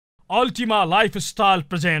Ultima Lifestyle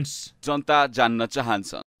presents जनता जान्न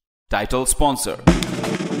चाहन्छन् title sponsor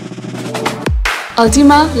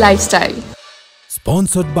Ultima Lifestyle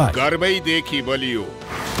Sponsored by गर्वैदेखि बलियो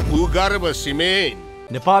भूगर्भ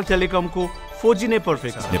सिमेन्ट नेपाल टेलिकमको 4G नै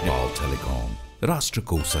पर्फेक्ट छ। नेपाल टेलिकम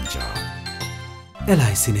राष्ट्रको सञ्चार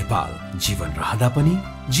LIC नेपाल जीवन रहँदा पनि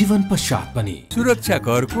जीवन पश्चात पनि सुरक्षा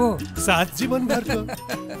करको साथ जीवन भरको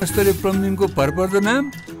स्तरीय प्लम्बिङको भरपर्दो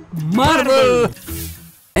नाम मार्बल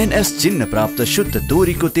NS चिन्ह प्राप्त शुद्ध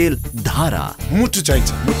दोरीको तेल धारा मुटु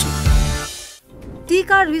चाहिन्छ मुटु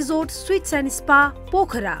टीका resort sweets and spa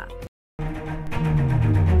Pokhara.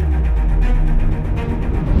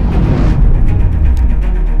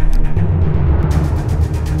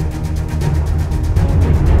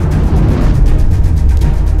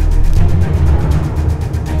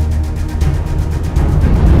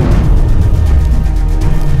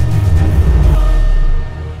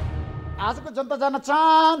 आजको जनता जान्न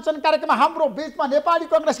चाहन्छन् कार्यक्रममा हाम्रो बीचमा नेपाली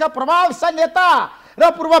कांग्रेसका प्रभावशाली नेता र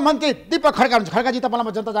पूर्व मन्त्री दीपक खड्का हुनुहुन्छ। खड्काजी तपाईलाई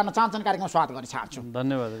म जनता जान्न चाहन्छन् कार्यक्रममा स्वागत गर्न चाहन्छु।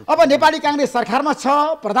 धन्यवाद। अब नेपाली कांग्रेस सरकारमा छ,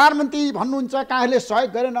 प्रधानमन्त्री भन्नुहुन्छ कांग्रेसले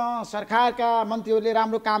सहयोग गरेन, सरकारका मन्त्रीहरूले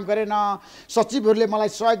राम्रो काम गरेन, सचिवहरूले मलाई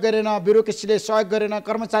सहयोग गरेन, ब्युरोक्रेसीले सहयोग गरेन,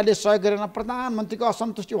 कर्मचारीले सहयोग गरेन, प्रधानमन्त्रीको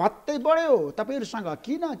असन्तुष्टि हत्तै बढ्यो। तपाईहरुसँग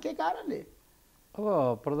किन, के कारणले?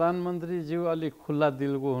 अब प्रधानमन्त्रीज्यू अलिक खुल्ला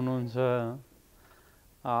दिलको हुनुहुन्छ,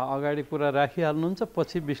 अगाडि कुरा राखिहाल्नुहुन्छ,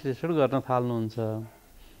 पछि विश्लेषण गर्न थाल्नुहुन्छ।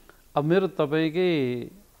 अब मेरो तपाईँकै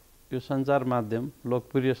यो सञ्चार माध्यम,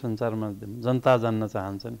 लोकप्रिय सञ्चार माध्यम जनता जान्न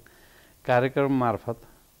चाहन्छन् कार्यक्रम मार्फत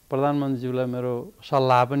प्रधानमन्त्रीज्यूलाई मेरो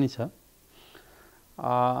सल्लाह पनि छ।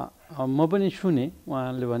 म पनि सुने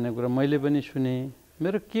उहाँले भनेको कुरा, मैले पनि सुने।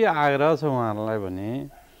 मेरो के आग्रह छ उहाँहरूलाई भने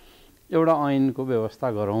एउटा ऐनको व्यवस्था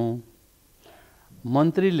गरौँ।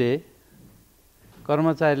 मन्त्रीले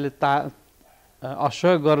कर्मचारीले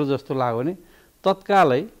असहयोग गर्यो जस्तो लाग्यो भने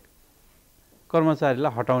तत्कालै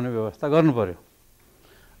कर्मचारीलाई हटाउने व्यवस्था गर्नु पर्यो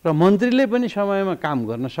र मन्त्रीले पनि समयमा काम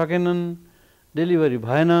गर्न सकेनन्, डेलिभरी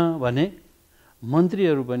भएन भने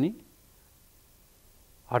मन्त्रीहरू पनि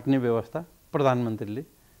हट्ने व्यवस्था प्रधानमन्त्रीले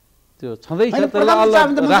त्यो छँदैछ।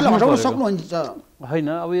 होइन,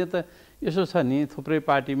 अब यो त यसो छ नि, थुप्रै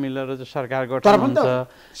पार्टी मिलेर चाहिँ सरकार गठन हुन्छ।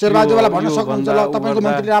 शेरबहादुरलाई भन्न सक्नुहुन्छ ल तपाईको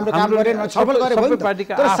मन्त्रीले राम्रो काम गरेन, छलफल गरे भयो नि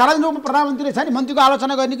त। तर सार्वजनिक रूपमा प्रधानमन्त्रीले छ नि मन्त्रीको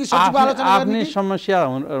आलोचना गर्ने कि सचिवको आलोचना गर्ने, आफ्नै समस्या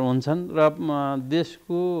हुन्छन् र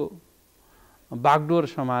देशको बागडोर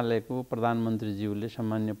सम्हालेको प्रधानमन्त्रीज्यूले,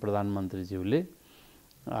 सामान्य प्रधानमन्त्रीज्यूले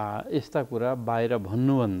यस्ता कुरा बाहिर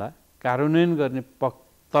भन्नुभन्दा कार्यान्वयन गर्ने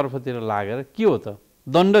तर्फतिर लागेर के हो त,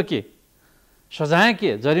 दण्ड के, सजाय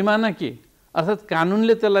के, जरिमाना के, अर्थात्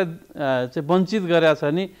कानुनले त्यसलाई चाहिँ वञ्चित गरेका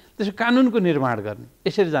छ नि त्यसो कानुनको निर्माण गर्ने,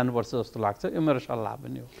 यसरी जानुपर्छ जस्तो लाग्छ। यो मेरो सल्लाह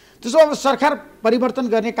पनि हो। त्यसो अब सरकार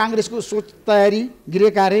परिवर्तन गर्ने कांग्रेसको सोच तयारी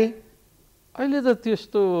गिरेकारे अहिले त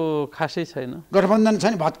त्यस्तो खासै छैन। गठबन्धन छ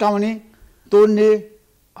नि, भत्काउने तोड्ने।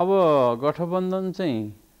 अब गठबन्धन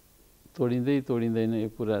चाहिँ तोडिँदैन यो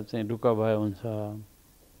कुरा चाहिँ ढुक्क भए हुन्छ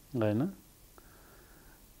होइन।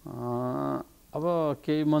 अब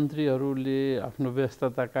केही मन्त्रीहरूले आफ्नो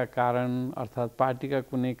व्यस्तताका कारण अर्थात् पार्टीका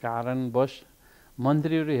कुनै कारणवश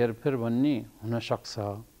मन्त्रीहरू हेरफेर भन्ने हुनसक्छ,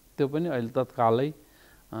 त्यो पनि अहिले तत्कालै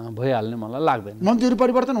भइहाल्ने मलाई लाग्दैन। मन्त्रीहरू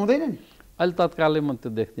परिवर्तन हुँदैन नि अहिले तत्कालै म त्यो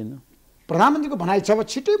देख्दिनँ। प्रधानमन्त्रीको भनाइ छ अब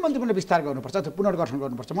छिटै मन्त्रीमण्डल विस्तार गर्नुपर्छ, पुनर्गठन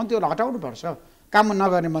गर्नुपर्छ, मन्त्रीहरूलाई हटाउनुपर्छ, काम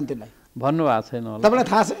नगर्ने मन्त्रीलाई। भन्नुभएको छैन होला, तपाईँलाई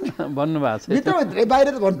थाहा छैन? भन्नुभएको छैन, भित्र बाहिर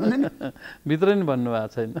त भन्नु नि, भित्र नि भन्नुभएको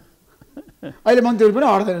छैन। अहिले मन्त्रीहरू पनि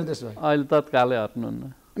हट्दैन त्यसो भए? अहिले तत्कालै हट्नुहुन्न।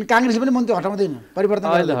 अनि कांग्रेस पनि मन्त्री हटाउँदैन, परिवर्तन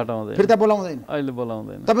अहिले हटाउँदैन, फिर्ता बोलाउँदैन, अहिले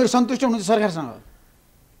बोलाउँदैन। तपाईँहरू सन्तुष्ट हुनुहुन्छ सरकारसँग?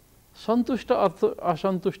 सन्तुष्ट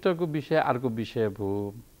असन्तुष्टको विषय अर्को विषय भयो।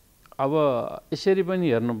 अब यसरी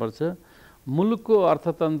पनि हेर्नुपर्छ, मुलुकको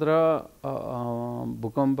अर्थतन्त्र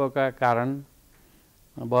भूकम्पका कारण,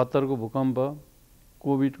 72को भूकम्प,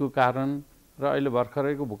 कोभिडको कारण र अहिले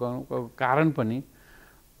भर्खरैको भूकम्पको कारण पनि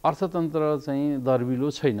अर्थतन्त्र चाहिँ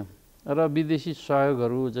दर्बिलो छैन र विदेशी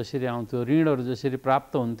सहयोगहरू जसरी आउँथ्यो, ऋणहरू जसरी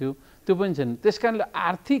प्राप्त हुन्थ्यो त्यो पनि छैन। त्यस कारणले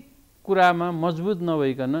आर्थिक कुरामा मजबुत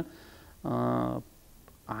नभइकन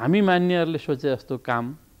हामी मान्यहरूले सोचे जस्तो काम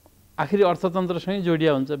आखिरी अर्थतन्त्रसँगै जोडिया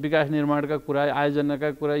हुन्छ। विकास निर्माणका कुरा,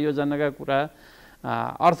 आयोजनाका कुरा, योजनाका कुरा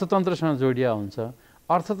अर्थतन्त्रसँग जोडिया हुन्छ।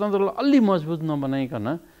 अर्थतन्त्रलाई अलि मजबुत नबनाइकन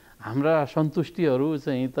हाम्रा सन्तुष्टिहरू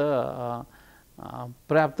चाहिँ त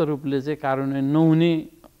पर्याप्त रूपले चाहिँ कार्यान्वयन नहुने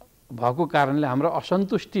भएको कारणले हाम्रो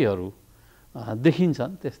असन्तुष्टिहरू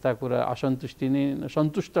देखिन्छन्। त्यस्ता कुरा असन्तुष्टि नै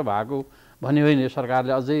सन्तुष्ट भएको भने होइन,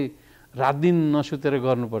 सरकारले अझै रात दिन नसुतेर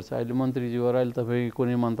गर्नुपर्छ। अहिले मन्त्रीज्यूहरू अहिले तपाईँ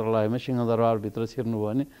कुनै मन्त्रालयमा सिंहदरबारभित्र छिर्नुभयो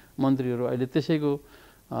भने मन्त्रीहरू अहिले त्यसैको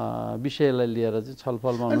विषयलाई लिएर चाहिँ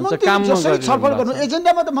छलफलमा हुनुहुन्छ, काम छलफल गर्नु।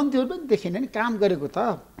 एजेन्डामा त मन्त्रीहरू पनि देखिएन नि काम गरेको त।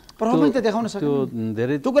 प्रभाव त देखाउन सक्यो त्यो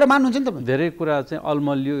धेरै त्यो कुरा मान्नुहुन्छ नि तपाईँ धेरै कुरा चाहिँ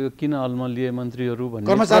अलमलियो यो किन अलमलिए मन्त्रीहरू भन्ने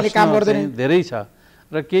कर्मचारीले काम गर्दैन धेरै छ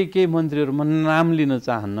र केही मन्त्रीहरू म नाम लिन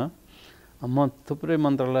चाहन्न म थुप्रै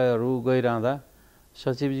मन्त्रालयहरू गइरहँदा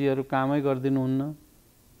सचिवजीहरू कामै गरिदिनुहुन्न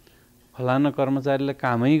फलाना कर्मचारीले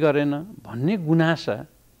कामै गरेन भन्ने गुनासा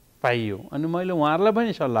पाइयो अनि मैले उहाँहरूलाई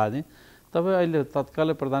पनि सल्लाह दिएँ तपाईँ अहिले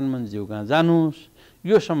तत्कालै प्रधानमन्त्रीज्यू कहाँ जानुहोस्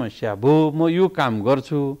यो समस्या भयो म यो काम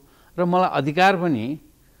गर्छु र मलाई अधिकार पनि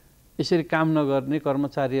यसरी काम नगर्ने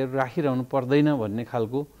कर्मचारीहरू राखिरहनु पर्दैन भन्ने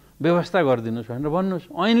खालको व्यवस्था गरिदिनुहोस् भनेर भन्नुहोस्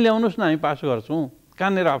ऐन ल्याउनुहोस् न हामी पास गर्छौँ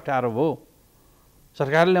कहाँनिर अप्ठ्यारो भयो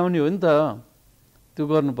सरकारले ल्याउने हो नि त त्यो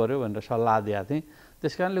गर्नु पर्यो भनेर सल्लाह दिएको थिएँ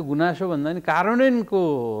त्यस कारणले गुनासो भन्दा नि कार्यान्वयनको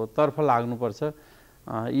तर्फ लाग्नुपर्छ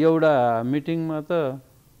एउटा मिटिङमा त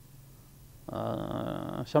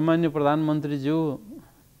सामान्य प्रधानमन्त्रीज्यू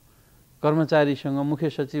कर्मचारीसँग मुख्य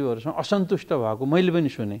सचिवहरूसँग असन्तुष्ट भएको मैले पनि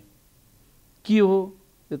सुने के हो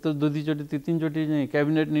यो त दुईचोटि तिनचोटि चाहिँ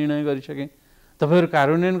क्याबिनेट निर्णय गरिसकेँ तपाईँहरू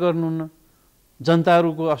कार्यान्वयन गर्नुहुन्न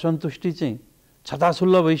जनताहरूको असन्तुष्टि चाहिँ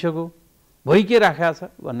छताछुल्ल भइसक्यो भइ के राखेको छ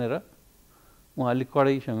भनेर उहाँ अलिक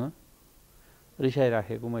कडाइसँग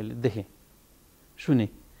रिसाइराखेको मैले देखेँ सुने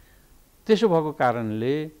त्यसो भएको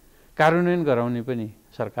कारणले कार्यान्वयन गराउने पनि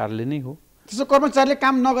सरकारले नै हो त्यसो कर्मचारीले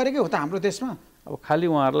काम नगरेकै हो त हाम्रो देशमा अब खालि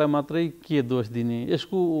उहाँहरूलाई मात्रै के दोष दिने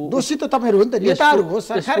यसको दोषी त तपाईँहरू हो नि त नेताहरू हो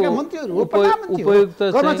सरकारका मन्त्रीहरू हो प्रधानमन्त्री हो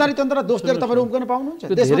कर्मचारी तन्त्र दोष दिएर तपाईँहरू उम्कन पाउनुहुन्छ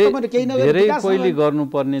देशमा तपाईँले केही नगरे धेरै पहिले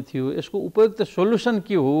गर्नुपर्ने थियो यसको उपयुक्त सोलुसन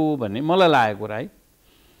के हो भन्ने मलाई लागेको कुरा है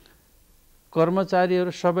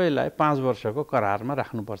कर्मचारीहरू सबैलाई 5 वर्षको करारमा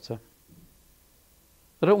राख्नुपर्छ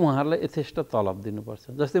र उहाँहरूलाई यथेष्ट तलब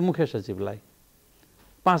दिनुपर्छ जस्तै मुख्य सचिवलाई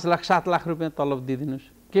 5 लाख 7 लाख रुपियाँ तलब दिइदिनुहोस्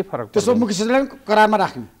के फरक पर्छ त्यसो मुख्य सचिवलाई करारमा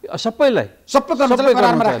राख्नु सबैलाई सबै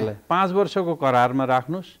कर्मचारीलाई 5 वर्षको करारमा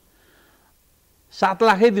राख्नुहोस् 7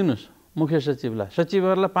 लाखै दिनुहोस् मुख्य सचिवलाई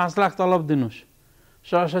सचिवहरूलाई 5 लाख तलब दिनुहोस्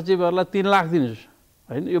सहसचिवहरूलाई 3 लाख दिनुहोस्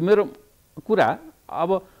हैन यो मेरो कुरा अब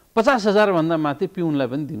 50,000 भन्दा माथि पिउनलाई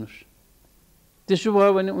पनि दिनुहोस् त्यसो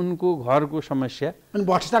भयो भने उनको घरको समस्या अनि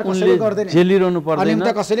भ्रष्टाचार कसैले गर्दैन झेलिरहनु पर्दैन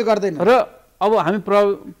अनियमितता कसैले गर्दैन र अब हामी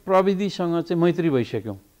प्रविधिसँग चाहिँ मैत्री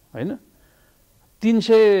भइसक्यौँ हैन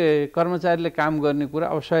 300 कर्मचारीले काम गर्ने कुरा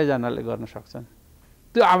अब 100 जनाले गर्न सक्छन्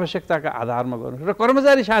त्यो आवश्यकताका आधारमा गर्नु र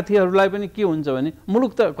कर्मचारी साथीहरूलाई पनि के हुन्छ भने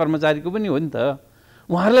मुलुक त कर्मचारीको पनि हो नि त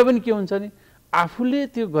उहाँहरूलाई पनि के हुन्छ नि आफूले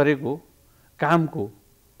त्यो गरेको कामको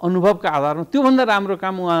अनुभवका आधारमा त्योभन्दा राम्रो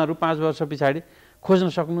काम उहाँहरू 5 वर्ष पछाडि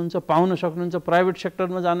खोज्न सक्नुहुन्छ पाउन सक्नुहुन्छ प्राइभेट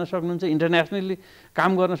सेक्टरमा जान सक्नुहुन्छ इन्टरनेसनली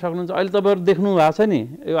काम गर्न सक्नुहुन्छ अहिले तपाईँहरू देख्नु भएको छ नि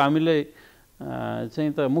यो हामीले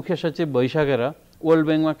चाहिँ त मुख्य सचिव भइसकेर वर्ल्ड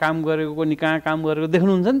ब्याङ्कमा काम गरेको कोनी कहाँ काम गरेको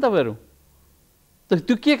देख्नुहुन्छ नि तपाईँहरू त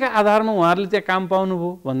त्यो के का आधारमा उहाँहरूले त्यहाँ काम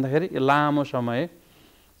पाउनुभयो भन्दाखेरि लामो समय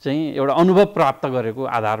चाहिँ एउटा अनुभव प्राप्त गरेको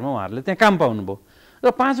आधारमा उहाँहरूले त्यहाँ काम पाउनुभयो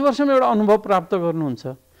र 5 वर्षमा एउटा अनुभव प्राप्त गर्नुहुन्छ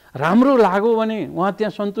राम्रो लाग्यो भने उहाँ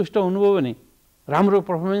त्यहाँ सन्तुष्ट हुनुभयो भने राम्रो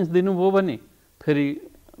पर्फर्मेन्स दिनुभयो भने फेरि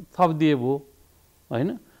थप दिए भयो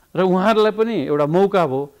हैन र उहाँहरूलाई पनि एउटा मौका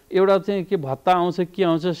भयो एउटा चाहिँ के भत्ता आउँछ के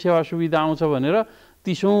आउँछ सेवा सुविधा आउँछ भनेर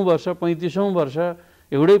 30औं वर्ष 35औं वर्ष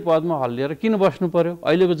एउटै पदमा हल्लिएर किन बस्नु पर्यो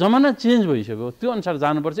अहिलेको जमाना चेन्ज भइसक्यो त्यो अनुसार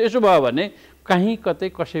जानुपर्छ यसो भयो भने कहीँ कतै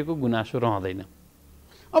कसैको गुनासो रहँदैन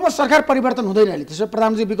अब सरकार परिवर्तन हुँदैन अहिले त्यसो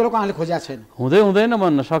प्रधानमन्त्री विकल्प उहाँले खोजेको छैन हुँदैन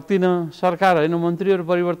भन्न सक्दिनँ सरकार होइन मन्त्रीहरू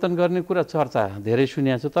परिवर्तन गर्ने कुरा चर्चा धेरै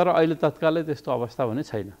सुनिएको छु तर अहिले तत्कालै त्यस्तो अवस्था भने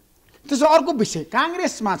छैन त्यसो अर्को विषय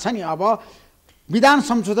काङ्ग्रेसमा छ नि अब विधान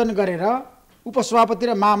संशोधन गरेर उपसभापति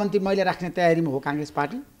र महामन्त्री महिला राख्ने तयारीमा हो काङ्ग्रेस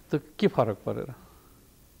पार्टी त के फरक परेर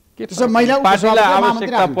त्यसो महिला पार्टीलाई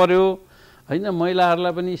आवश्यकता पर्यो हैन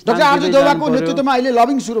महिलाहरूलाई पनि डाक्टर आर्जुन देउवाको नेतृत्वमा अहिले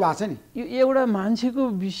लबिङ सुरु भएको छ नि यो एउटा मान्छेको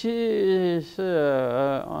विशेष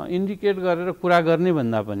इन्डिकेट गरेर कुरा गर्ने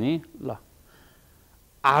भन्दा पनि ल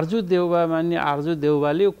आर्जु देउवा मान्य आर्जु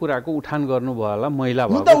देउवाले यो कुराको उठान गर्नुभयो होला महिला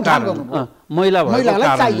भएको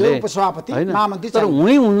कारणले तर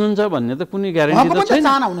उही हुनुहुन्छ भन्ने त कुनै ग्यारेन्टी त छैन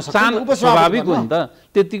स्वाभाविक हो नि त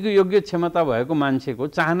त्यतिको योग्य क्षमता भएको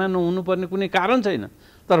मान्छेको चाहना नहुनुपर्ने कुनै कारण छैन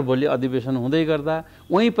तर भोलि अधिवेशन हुँदै गर्दा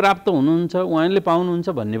उही प्राप्त हुनुहुन्छ उहाँले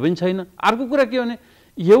पाउनुहुन्छ भन्ने पनि छैन अर्को कुरा के भने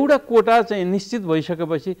एउटा कोटा चाहिँ निश्चित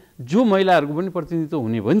भइसकेपछि जो महिलाहरूको पनि प्रतिनिधित्व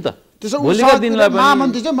हुने भयो नि त भोलिका दिनलाई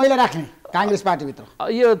महामन्त्री चाहिँ महिला राख्ने काङ्ग्रेस पार्टीभित्र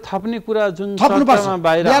यो थप्ने कुरा जुन चर्चामा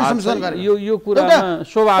बाहिर यो कुरामा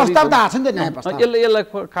स्वाभाविक यसलाई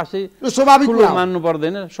खासै स्वाभाविक मान्नु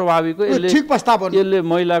पर्दैन स्वाभाविक हो यसले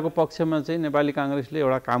महिलाको पक्षमा चाहिँ नेपाली काङ्ग्रेसले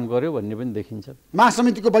एउटा काम गर्यो भन्ने पनि देखिन्छ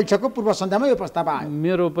महासमितिको बैठकको पूर्व सन्ध्यामा यो प्रस्ताव आयो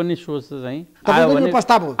मेरो पनि सोच चाहिँ आयो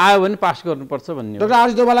भने पास गर्नुपर्छ भन्ने डाक्टर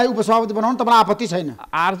आर्जु देउवालाई उपसभापति बनाउनु तपाईँलाई आपत्ति छैन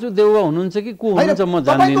आर्जु देउवा हुनुहुन्छ कि को हुनुहुन्छ म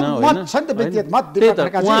जान्दिनँ होइन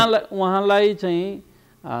उहाँलाई चाहिँ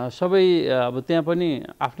सबै अब त्यहाँ पनि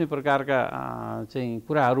आफ्नै प्रकारका चाहिँ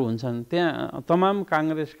कुराहरू हुन्छन्। त्यहाँ तमाम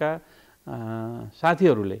काङ्ग्रेसका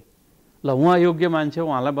साथीहरूले ल उहाँ योग्य मान्छे हो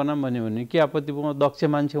उहाँलाई बनाऊँ भन्यो भने के आपत्ति भयो? दक्ष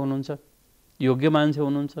मान्छे हुनुहुन्छ, योग्य मान्छे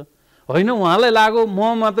हुनुहुन्छ, होइन उहाँलाई लाग्यो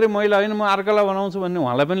म मात्रै महिला होइन म अर्कालाई बनाउँछु भन्ने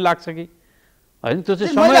उहाँलाई पनि लाग्छ कि होइन? त्यो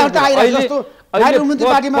चाहिँ सुन्नुहोस्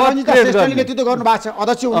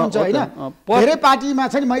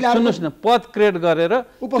न, पद क्रिएट गरेर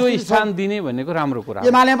त्यो स्थान दिने भनेको राम्रो कुरा,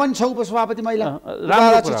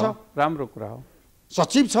 राम्रो कुरा हो।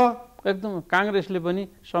 सचिव छ एकदम काङ्ग्रेसले पनि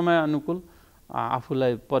समय अनुकूल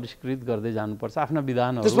आफूलाई परिष्कृत गर्दै जानुपर्छ आफ्ना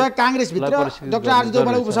विधानहरू। त्यसमा काङ्ग्रेसभित्र डाक्टर आरजी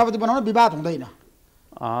देवकोटालाई उपसभापति बनाउन विवाद हुँदैन।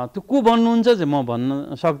 त्यो को भन्नुहुन्छ चाहिँ म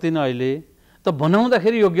भन्न सक्दिनँ अहिले, त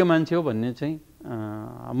बनाउँदाखेरि योग्य मान्छे हो भन्ने चाहिँ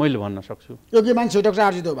मैले भन्न सक्छु। योग्य मान्छे हो डाक्टर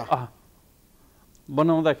आरजी देवकोटा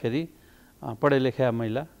बनाउँदाखेरि पढे लेखा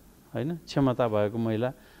महिला होइन, क्षमता भएको महिला,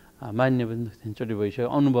 मान्य पनि तीनचोटि भइसक्यो,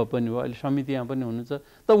 अनुभव पनि भयो, अहिले समितिमा पनि हुनुहुन्छ।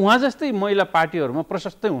 त उहाँ जस्तै महिला पार्टीहरूमा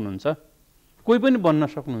प्रशस्तै हुनुहुन्छ, कोही पनि बन्न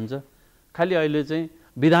सक्नुहुन्छ। खालि अहिले चाहिँ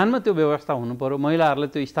विधानमा त्यो व्यवस्था हुनु पर्यो, महिलाहरूलाई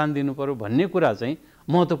त्यो स्थान दिनु पर्यो भन्ने कुरा चाहिँ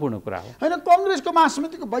महत्त्वपूर्ण कुरा हो। होइन काङ्ग्रेसको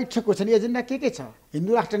महासमितिको बैठकको छ नि, एजेन्डा के छ?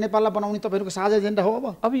 हिन्दू राष्ट्र नेपाललाई बनाउने तपाईँहरूको साझा एजेन्डा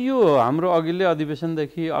हो? अब यो हाम्रो अघिल्लै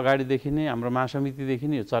अधिवेशनदेखि अगाडिदेखि नै हाम्रो महासमितिदेखि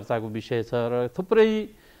नै यो चर्चाको विषय छ र थुप्रै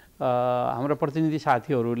हाम्रो प्रतिनिधि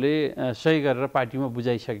साथीहरूले सही गरेर पार्टीमा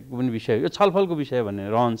बुझाइसकेको पनि विषय, यो छलफलको विषय भन्ने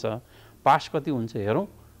रहन्छ। पास कति हुन्छ हेरौँ,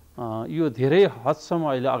 यो धेरै हदसम्म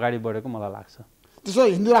अहिले अगाडि बढेको मलाई लाग्छ।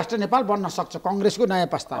 त्यसो हिन्दू राष्ट्र नेपाल बन्न सक्छ काङ्ग्रेसको नयाँ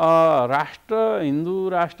प्रस्ताव?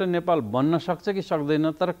 हिन्दू राष्ट्र नेपाल बन्न सक्छ कि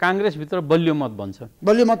सक्दैन, तर काङ्ग्रेसभित्र बलियो मत बन्छ,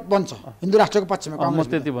 बलियो मत बन्छ हिन्दू राष्ट्रको पक्षमा। म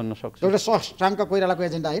त्यति भन्न सक्छु। एउटा शशाङ्क कोइरालाको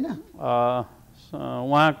एजेन्डा होइन,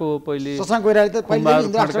 उहाँको पहिले शशाङ्क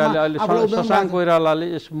कोइरालाले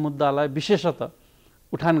यस मुद्दालाई विशेषतः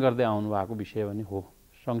उठान गर्दै आउनु भएको विषय पनि हो।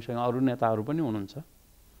 सँगसँगै अरू नेताहरू पनि हुनुहुन्छ।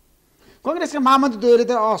 काङ्ग्रेसका महामन्त्री द्वयले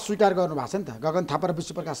त अस्वीकार गर्नु भएको छ नि त, गगन थापा र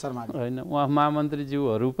विश्वप्रकाश शर्मा। होइन, उहाँ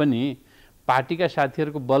महामन्त्रीज्यूहरू पनि पार्टीका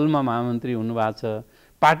साथीहरूको बलमा महामन्त्री हुनुभएको छ।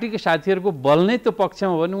 पार्टीका साथीहरूको बल नै त्यो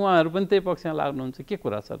पक्षमा हो भने उहाँहरू पनि त्यही पक्षमा लाग्नुहुन्छ, के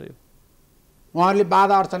कुरा छ र यो? उहाँहरूले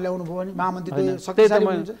बाधा अडचन ल्याउनु भयो भने महामन्त्री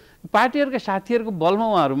पार्टीहरूका साथीहरूको बलमा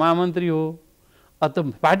उहाँहरू महामन्त्री हो,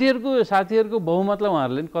 त पार्टीहरूको साथीहरूको बहुमतलाई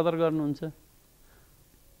उहाँहरूले पनि कदर गर्नुहुन्छ।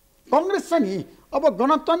 काङ्ग्रेस छ नि अब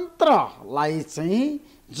गणतन्त्रलाई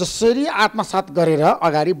चाहिँ जसरी आत्मसात गरेर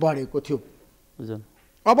अगाडि बढेको थियो,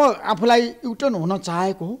 अब आफूलाई युटर्न हुन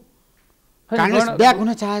चाहेको हो, काङ्ग्रेस ब्याक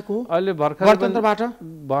हुन चाहेको हो अहिले गणतन्त्रबाट।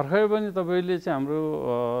 भर्खरै पनि तपाईँले चाहिँ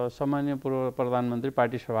हाम्रो सम्माननीय पूर्व प्रधानमन्त्री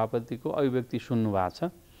पार्टी सभापतिको अभिव्यक्ति सुन्नुभएको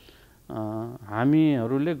छ।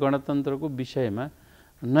 हामीहरूले गणतन्त्रको विषयमा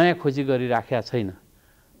नयाँ खोजी गरिराखेका छैन,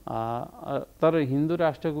 तर हिन्दू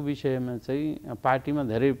राष्ट्रको विषयमा चाहिँ पार्टीमा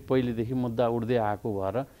धेरै पहिलेदेखि मुद्दा उठ्दै आएको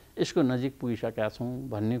भएर यसको नजिक पुगिसकेका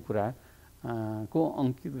छौँ भन्ने कुरा को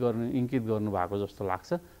इङ्कित गर्नुभएको जस्तो लाग्छ।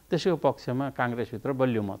 त्यसको पक्षमा काङ्ग्रेसभित्र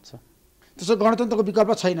बलियो मत छ। त्यसो गणतन्त्रको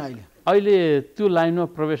विकल्प छैन अहिले त्यो लाइनमा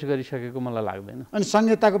प्रवेश गरिसकेको मलाई लाग्दैन। अनि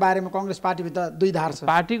संहिताको बारेमा काङ्ग्रेस पार्टीभित्र दुई धार छ।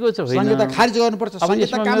 पार्टीको छ संहिता खारिज गर्नुपर्छ,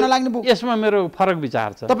 संहिता काम नलाग्ने भयो। यसमा मेरो फरक विचार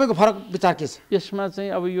छ। तपाईँको फरक विचार के छ? यसमा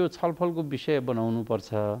चाहिँ अब यो छलफलको विषय बनाउनुपर्छ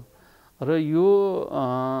र यो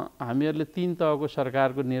हामीहरूले 3 तहको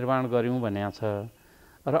सरकारको निर्माण गऱ्यौँ भनेको छ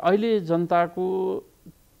र अहिले जनताको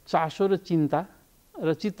चासो र चिन्ता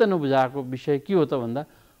र चित्त नबुझाएको विषय के हो त भन्दा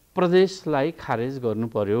प्रदेशलाई खारेज गर्नु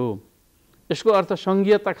पर्यो। यसको अर्थ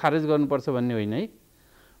संघीयता खारेज गर्नुपर्छ भन्ने होइन है,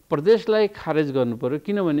 प्रदेशलाई खारेज गर्नु पर्यो,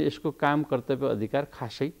 किनभने यसको काम कर्तव्य अधिकार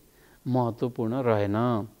खासै महत्त्वपूर्ण रहेन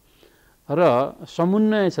र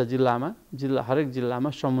समन्वय छ जिल्लामा, हरेक जिल्लामा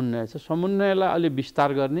समन्वय छ। समन्वयलाई अलि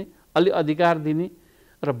विस्तार गर्ने, अलि अधिकार दिने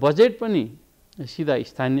र बजेट पनि सिधा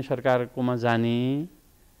स्थानीय सरकारकोमा जाने,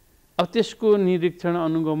 अब त्यसको निरीक्षण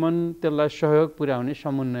अनुगमन त्यसलाई सहयोग पुर्याउने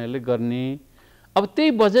समन्वयले गर्ने। अब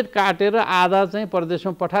त्यही बजेट काटेर आधा चाहिँ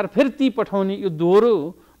प्रदेशमा पठाएर फेरि ती पठाउने, यो दोहोरो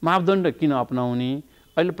मापदण्ड किन अपनाउने?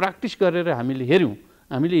 अहिले प्र्याक्टिस गरेर हामीले हेऱ्यौँ।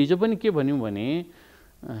 हामीले हिजो पनि के भन्यौँ भने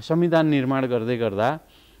संविधान निर्माण गर्दै गर्दा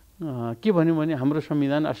के भन्यौँ भने हाम्रो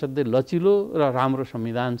संविधान असाध्यै लचिलो र राम्रो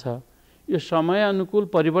संविधान छ, यो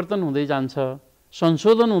समयानुकूल परिवर्तन हुँदै जान्छ,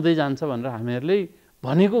 संशोधन हुँदै जान्छ भनेर हामीहरूले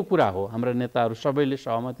भनेको कुरा हो, हाम्रा नेताहरू सबैले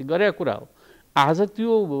सहमति गरेका कुरा हो। आज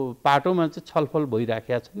त्यो पाटोमा चाहिँ छलफल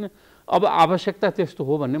भइराखेको छैन। अब आवश्यकता त्यस्तो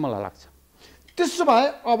हो भन्ने मलाई लाग्छ। त्यसो भए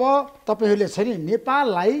अब तपाईँहरूले छ नि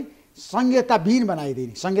नेपाललाई संहिताविहीन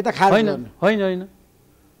बनाइदिने, संहिता खारेज गर्ने? होइन,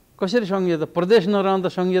 कसरी संहिता? प्रदेश नरहँदा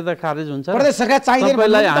संहिता खारेज हुन्छ? प्रदेश सरकार चाहिँदैन।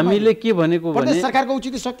 तपाईँलाई हामीले के भनेको भने प्रदेश सरकारको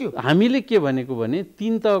औचित्य सक्यो। हामीले के भनेको भने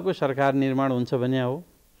 3 तहको सरकार निर्माण हुन्छ भने हो,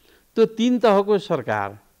 त्यो 3 तहको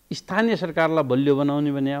सरकार स्थानीय सरकारलाई बलियो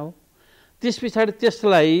बनाउने भने हो, त्यस पछाडि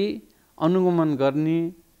त्यसलाई अनुगमन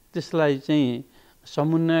गर्ने, त्यसलाई चाहिँ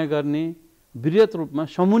समन्वय गर्ने, वृहत रूपमा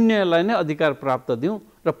समन्वयलाई नै अधिकार प्राप्त दिउँ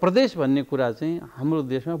र प्रदेश भन्ने कुरा चाहिँ हाम्रो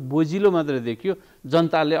देशमा बोजिलो मात्रै देखियो।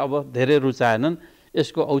 जनताले अब धेरै रुचाएनन्,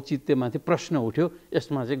 यसको औचित्यमाथि प्रश्न उठ्यो,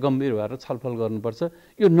 यसमा चाहिँ गम्भीर भएर छलफल गर्नुपर्छ,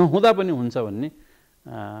 यो नहुँदा पनि हुन्छ भन्ने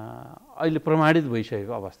अहिले प्रमाणित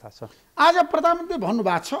भइसकेको अवस्था छ। आज प्रधानमन्त्री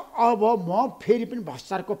भन्नुभएको छ अब म फेरि पनि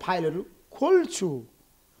भ्रष्टाचारको फाइलहरू खोल्छु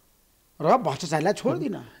र भ्रष्टाचारलाई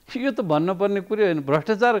छोड्दिनँ। यो त भन्नुपर्ने कुरो होइन,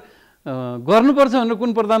 भ्रष्टाचार गर्नुपर्छ भनेर कुन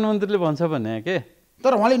प्रधानमन्त्रीले भन्छ भने के,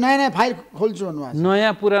 तर उहाँले नयाँ नयाँ फाइल खोल्छु भन्नुभएको छ।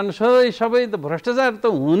 नयाँ पुरानो सबै त भ्रष्टाचार त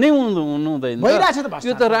हुँदैन,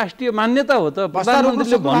 यो त राष्ट्रिय मान्यता हो त,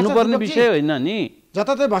 प्रधानमन्त्रीले भन्नुपर्ने विषय होइन नि।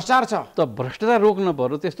 जताततै भ्रष्टाचार छ त भ्रष्टाचार रोक्न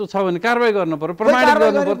पर्यो, त्यस्तो छ भने कारबाही गर्नु पर्यो, प्रमाणित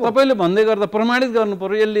गर्नु पर्यो। तपाईँले भन्दै गर्दा प्रमाणित गर्नु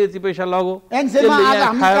पर्यो, यसले यति पैसा लग्यो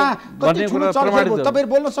भन्ने कुरा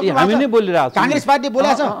प्रमाणित। हामी नै बोलिरहेको छौँ, कांग्रेस पार्टी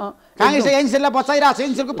बोलेको छ, कांग्रेस एनसेललाई बचाइरहेको छ,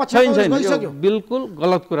 एनसेलको पक्षमा गइसक्यो। बिल्कुल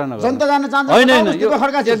गलत कुरा नगर्नु, जनता जान्न चाहन्छ होइन,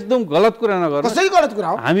 एकदम गलत कुरा नगर्नु। कसरी गलत कुरा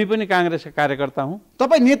हो? हामी पनि कांग्रेसका कार्यकर्ता हौँ,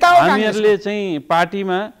 तपाईँ नेता हो। हामीहरूले चाहिँ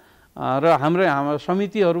पार्टीमा र हाम्रो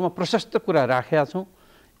समितिहरूमा प्रशस्त कुरा राखेका छौँ।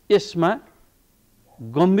 यसमा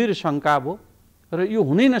गम्भीर शङ्का भयो र यो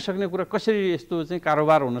हुनै नसक्ने कुरा कसरी यस्तो चाहिँ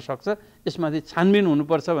कारोबार हुन सक्छ, यसमाथि छानबिन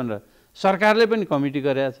हुनुपर्छ भनेर सरकारले पनि कमिटी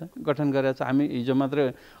गठन गरेको छ। हामी हिजो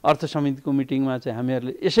मात्रै अर्थ समितिको मिटिङमा चाहिँ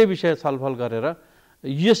हामीहरूले यसै विषय छलफल गरेर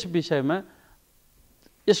यस विषयमा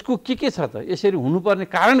यसको के छ त, यसरी हुनुपर्ने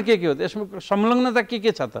कारण के हो त, यसमा संलग्नता के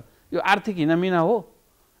छ त, यो आर्थिक हिनामिना हो,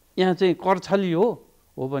 यहाँ चाहिँ कर छली हो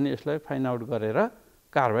भने यसलाई फाइन आउट गरेर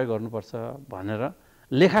कारबाही गर्नुपर्छ भनेर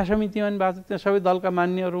लेखा समितिमा पनि भएको छ। त्यहाँ सबै दलका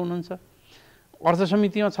मान्यहरू हुनुहुन्छ, अर्थ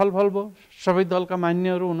समितिमा छलफल भयो, सबै दलका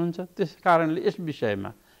मान्यहरू हुनुहुन्छ। त्यस कारणले यस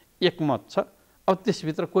विषयमा एकमत छ। अब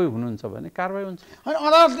त्यसभित्र कोही हुनुहुन्छ भने कारबाही हुन्छ। अनि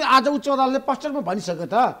अदालतले आज उच्च अदालतले स्पष्ट रूपमा भनिसक्यो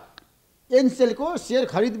त एनसेलको सेयर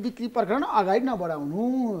खरिद बिक्री प्रकरण अगाडि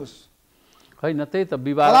नबढाउनुहोस्। होइन, त्यही त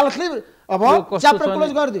विवाद अदालतले अब च्याप्टर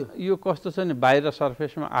क्लोज गरिदियो। यो कस्तो छ नि, बाहिर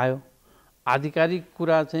सर्फेसमा आयो, आधिकारिक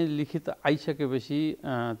कुरा चाहिँ लिखित आइसकेपछि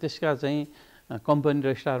त्यसका चाहिँ कम्पनी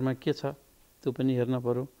रजिस्ट्रारमा के छ त्यो पनि हेर्न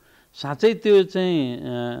पर्यो। साँच्चै त्यो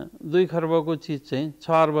चाहिँ 2 खर्बको चिज चाहिँ 6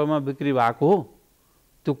 अर्बमा बिक्री भएको हो,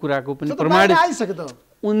 त्यो कुराको पनि प्रमाणित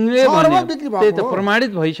उनले भने त्यही त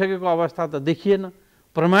प्रमाणित भइसकेको अवस्था त देखिएन।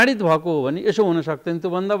 प्रमाणित भएको हो भने यसो हुन सक्दैन,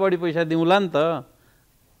 त्योभन्दा बढी पैसा दिउँला नि त,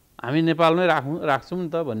 हामी नेपालमै राख्छौँ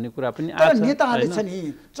नि त भन्ने कुरा पनि आछ। यसरी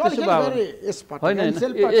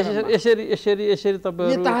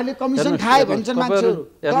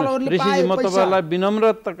ऋषिजी, म तपाईँहरूलाई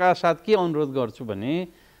विनम्रताका साथ के अनुरोध गर्छु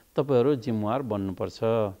भने तपाईँहरू जिम्मेवार बन्नुपर्छ।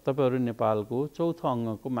 तपाईँहरू नेपालको चौथो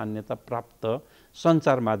अङ्गको मान्यता प्राप्त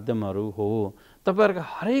सञ्चार माध्यमहरू हो। तपाईँहरूका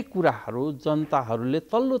हरेक कुराहरू जनताहरूले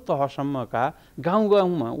तल्लो तहसम्मका गाउँ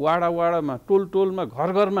गाउँमा, वाडा वाडामा, टोल टोलमा,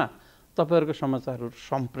 घर घरमा तपाईँहरूको समाचारहरू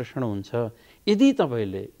सम्प्रेषण हुन्छ। यदि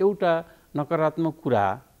तपाईँले एउटा नकारात्मक कुरा,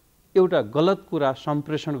 एउटा गलत कुरा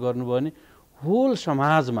सम्प्रेषण गर्नुभयो भने होल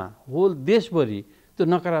समाजमा, होल देशभरि त्यो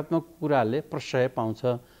नकारात्मक कुराले प्रश्रय पाउँछ।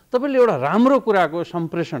 तपाईँले एउटा राम्रो कुराको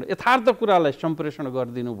सम्प्रेषण, यथार्थ कुरालाई सम्प्रेषण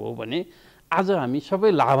गरिदिनु भयो भने आज हामी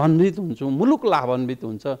सबै लाभान्वित हुन्छौँ, मुलुक लाभान्वित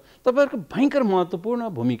हुन्छ। तपाईँहरूको भयङ्कर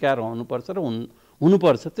महत्त्वपूर्ण भूमिका रहनुपर्छ र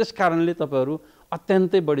हुनुपर्छ। त्यस कारणले तपाईँहरू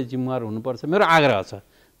अत्यन्तै बढी जिम्मेवार हुनुपर्छ, मेरो आग्रह छ।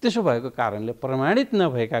 त्यसो भएको कारणले प्रमाणित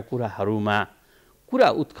नभएका कुराहरूमा कुरा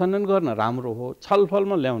उत्खनन गर्न राम्रो हो,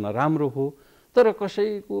 छलफलमा ल्याउन राम्रो हो, तर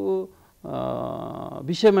कसैको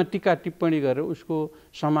विषयमा टीका टिप्पणी गरेर उसको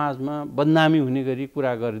समाजमा बदनामी हुने गरी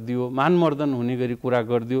कुरा गरिदियो, मानमर्दन हुने गरी कुरा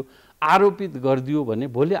गरिदियो, आरोपित गरिदियो भने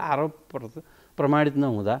भोलि आरोप प्रमाणित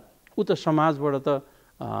नहुँदा ऊ त समाजबाट त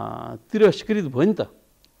तिरस्कृत भयो नि त।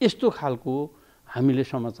 यस्तो खालको हामीले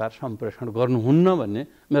समाचार सम्प्रेषण गर्नुहुन्न भन्ने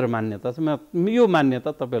मेरो मान्यता छ। यो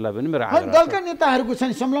मान्यता तपाईँलाई पनि मेरो आग्रह छ। दलका नेताहरूको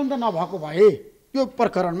चाहिँ संलग्न नभएको भए यो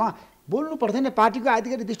प्रकरणमा बोल्नु पर्दैन, पार्टीको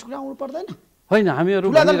आधिकारिक दृष्टिकोण आउनु पर्दैन। होइन, हामीहरू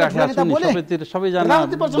भनिराखेका छौँ नि, सबैतिर सबैजना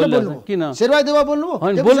किन शेरबहादेवा बोल्नु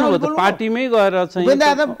पार्टीमै गएर चाहिँ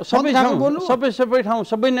सबै ठाउँ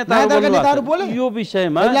सबै नेताहरू बोल्नु यो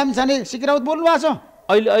विषयमा। सिकरावत बोल्नु भएको छ,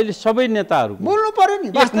 अहिले सबै नेताहरू बोल्नु पर्यो नि,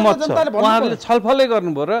 उहाँहरूले छलफलै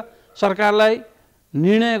गर्नुभयो र सरकारलाई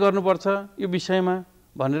निर्णय गर्नुपर्छ यो विषयमा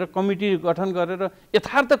भनेर कमिटी गठन गरेर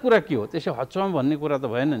यथार्थ कुरा के हो त्यसो हच्चम भन्ने कुरा त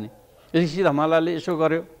भएन नि। ऋषि धमालाले यसो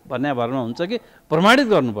गर्यो भन्ने भरमा हुन्छ कि प्रमाणित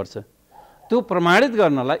गर्नुपर्छ। त्यो प्रमाणित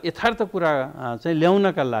गर्नलाई यथार्थ कुरा चाहिँ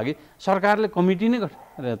ल्याउनका लागि सरकारले कमिटी नै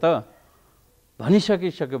गरेर त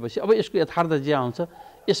भनिसकिसकेपछि अब यसको यथार्थ जे आउँछ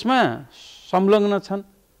यसमा संलग्न छन्,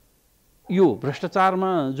 यो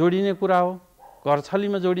भ्रष्टाचारमा जोडिने कुरा हो,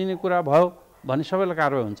 करछलीमा जोडिने कुरा भयो भने सबैलाई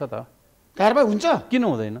कारबाही हुन्छ त? कारबाही हुन्छ, किन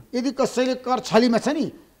हुँदैन? यदि कसैले करछलीमा छ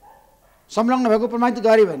नि संलग्न भएको प्रमाणित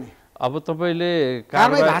गरे भने अब तपाईँले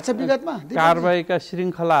कारबाही भएको छ विगतमा कारबाहीका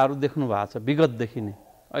श्रृङ्खलाहरू देख्नु भएको छ विगतदेखि नै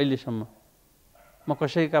अहिलेसम्म। म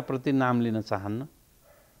कसैका प्रति नाम लिन चाहन्न।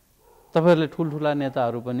 तपाईँहरूले ठुल्ठुला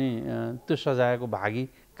नेताहरू पनि त्यो सजायको भागी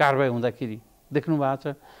कारबाही हुँदाखेरि देख्नु भएको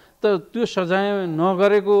छ। त त्यो सजाय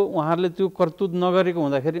नगरेको उहाँहरूले त्यो करतुत नगरेको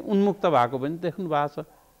हुँदाखेरि उन्मुक्त भएको पनि देख्नु भएको छ।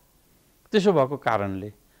 त्यसो भएको कारणले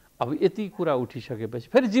अब यति कुरा उठिसकेपछि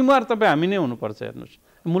फेरि जिम्मेवार तपाईँ हामी नै हुनुपर्छ।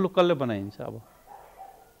 हेर्नुहोस् मुलुक कसले बनाइन्छ? अब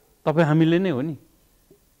तपाईँ हामीले नै हो नि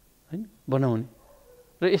होइन बनाउने।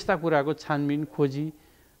 र यस्ता कुराको छानबिन खोजी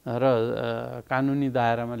र कानुनी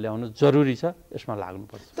दायरामा ल्याउनु जरुरी छ। यसमा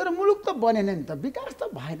लाग्नुपर्छ। तर मुलुक त बनेन नि त, विकास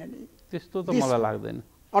त भएन नि। त्यस्तो त मलाई लाग्दैन।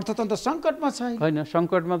 अर्थतन्त्र सङ्कटमा छ होइन।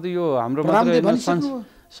 सङ्कटमा त यो हाम्रो मात्रै होइन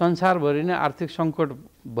संसारभरि नै आर्थिक सङ्कट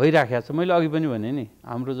भइराखेको छ। मैले अघि पनि भने नि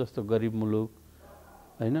हाम्रो जस्तो गरिब मुलुक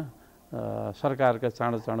होइन सरकारका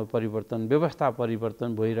चाँडो चाँडो परिवर्तन व्यवस्था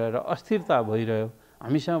परिवर्तन भइरह्यो र अस्थिरता भइरह्यो।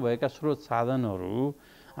 हामीसँग भएका स्रोत साधनहरू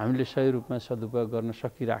हामीले सही रूपमा सदुपयोग गर्न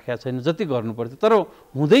सकिराखेका छैन जति गर्नुपर्थ्यो। तर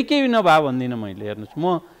हुँदै केही नभए भन्दिनँ मैले। हेर्नुहोस्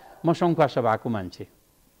म सङ्खुवा सभाको मान्छे।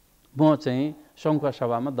 म चाहिँ सङ्खुवा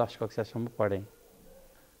सभामा 10 कक्षासम्म पढेँ।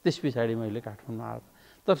 त्यस पछाडि मैले काठमाडौँमा आएको।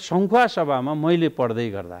 तर सङ्खुवा सभामा मैले पढ्दै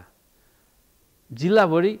गर्दा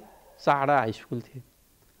जिल्लाभरि 4 हाई स्कुल थिए।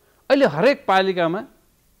 अहिले हरेक पालिकामा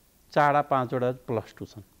 4 5वटा +2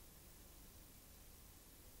 छन्।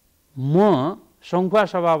 म सङ्खुवा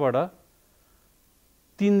सभाबाट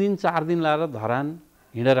 3 दिन 4 दिन लाएर धरान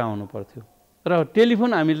हिँडेर आउनु पर्थ्यो र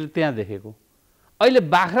टेलिफोन हामीले त्यहाँ देखेको। अहिले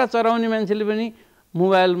बाख्रा चराउने मान्छेले पनि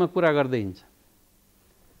मोबाइलमा कुरा गर्दै हिँड्छ।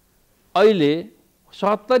 अहिले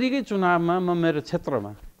 70कै चुनावमा म मेरो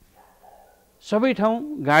क्षेत्रमा सबै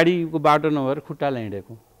ठाउँ गाडीको बाटो नभएर खुट्टाले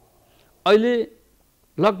हिँडेको। अहिले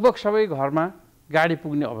लगभग सबै घरमा गाडी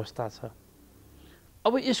पुग्ने अवस्था छ।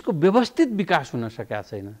 अब यसको व्यवस्थित विकास हुन सकेका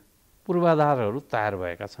छैन। पूर्वाधारहरू तयार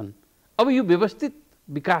भएका छन्। अब यो व्यवस्थित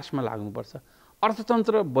विकासमा लाग्नुपर्छ।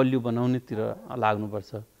 अर्थतन्त्र बलियो बनाउनेतिर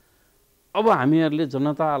लाग्नुपर्छ। अब हामीहरूले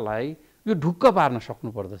जनतालाई यो ढुक्क पार्न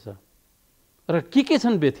सक्नुपर्दछ र के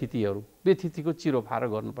छन् व्यथितिहरू, व्यथितिको चिरोफारो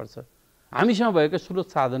गर्नुपर्छ। हामीसँग भएका स्रोत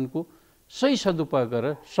साधनको सही सदुपयोग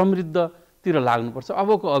गरेर समृद्धतिर लाग्नुपर्छ।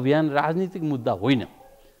 अबको अभियान राजनीतिक मुद्दा होइन।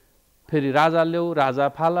 फेरि राजा ल्याऊ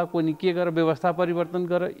राजा फाला कोनी के गरेर व्यवस्था परिवर्तन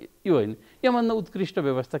गर यो होइन। योभन्दा उत्कृष्ट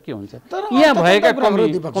व्यवस्था के हुन्छ? यहाँ भएका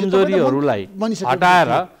कमजोरीहरूलाई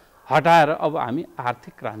हटाएर अब हामी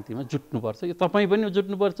आर्थिक क्रान्तिमा जुट्नुपर्छ। यो तपाईँ पनि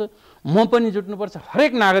जुट्नुपर्छ, म पनि जुट्नुपर्छ,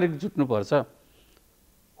 हरेक नागरिक जुट्नुपर्छ।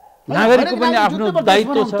 नागरिकको पनि आफ्नो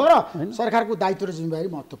दायित्व छ। सरकारको दायित्व र जिम्मेवारी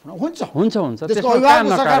महत्त्वपूर्ण हुन्छ।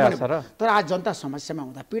 तर आज जनता समस्यामा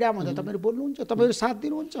हुँदा पीडामा हुँदा तपाईँहरू बोल्नुहुन्छ, तपाईँहरू साथ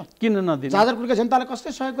दिनुहुन्छ। किन नदिनु? जाजरकोटका जनतालाई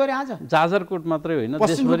कसले सहयोग गरे? आज जाजरकोट मात्रै होइन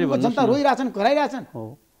देशभरि जनता रोइरहेछन्, कराइरहेछन्। हो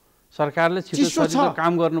सरकारले छिटो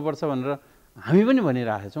काम गर्नुपर्छ भनेर हामी पनि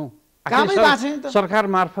भनिरहेका छौँ। सरकार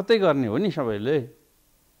मार्फतै गर्ने हो नि सबैले।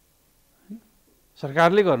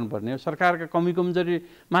 सरकारले गर्नुपर्ने हो। सरकारका कमी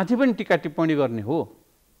कमजोरी माथि पनि टिका टिप्पणी गर्ने हो।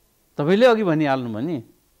 तपाईँले अघि भनिहाल्नु भयो नि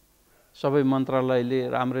सबै मन्त्रालयले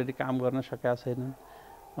राम्ररी काम गर्न सकेका छैनन्,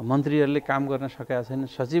 मन्त्रीहरूले काम गर्न सकेका छैनन्,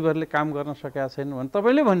 सचिवहरूले काम गर्न सकेका छैनन् भने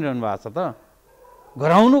तपाईँले भनिरहनु भएको छ त।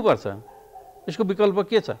 गराउनुपर्छ। यसको विकल्प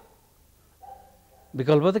के छ?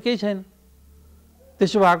 विकल्प त केही छैन।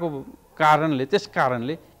 त्यसो भएको कारणले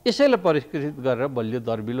यसैलाई परिष्कृत गरेर बलियो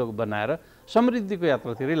दर्बिलो बनाएर समृद्धिको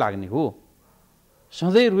यात्रातिरै लाग्ने हो।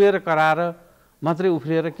 सधैँ रुएर कराएर मात्रै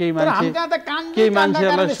उफ्रिएर केही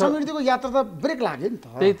मान्छेहरूलाई समृद्धिको यात्रा त ब्रेक लाग्यो नि त।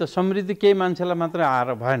 त्यही त समृद्धि केही मान्छेलाई मात्रै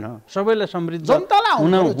आएर भएन, सबैलाई समृद्धि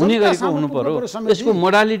हुने गरेको हुनु पर्यो। यसको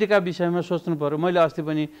मोडालिटीका विषयमा सोच्नु पर्यो। मैले अस्ति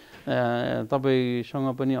पनि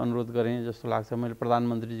तपाईँसँग पनि अनुरोध गरेँ जस्तो लाग्छ। मैले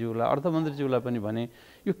प्रधानमन्त्रीज्यूलाई अर्थमन्त्रीज्यूलाई पनि भने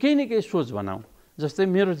यो केही न केही सोच बनाऊ। जस्तै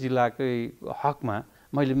मेरो जिल्लाकै हकमा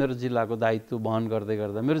मैले मेरो जिल्लाको दायित्व वहन गर्दै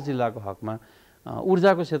गर्दा मेरो जिल्लाको हकमा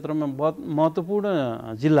ऊर्जाको क्षेत्रमा बहुत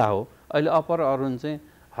महत्त्वपूर्ण जिल्ला हो। अहिले अप्पर अरुण चाहिँ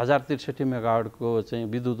 1063 मेगावाटको चाहिँ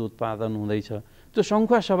विद्युत उत्पादन हुँदैछ। त्यो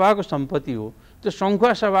सङ्खुवा सभाको सम्पत्ति हो। त्यो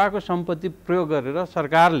सङ्खुवा सभाको सम्पत्ति प्रयोग गरेर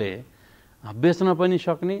सरकारले बेच्न पनि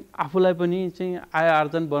सक्ने, आफूलाई पनि चाहिँ आय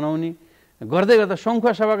आर्जन बनाउने गर्दै गर्दा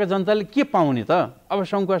सङ्खुवा सभाका जनताले के पाउने त? अब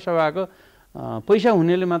सङ्खुवा सभाको पैसा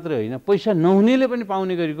हुनेले मात्रै होइन, पैसा नहुनेले पनि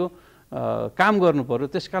पाउने गरेको काम गर्नु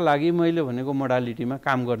पर्यो। त्यसका लागि मैले भनेको मोडालिटीमा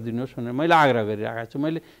काम गरिदिनुहोस् भनेर मैले आग्रह गरिरहेको छु।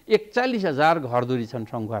 मैले 41,000 घरधुरी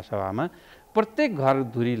छन् सङ्खुवा सभामा। प्रत्येक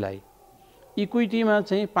घरधुरीलाई इक्विटीमा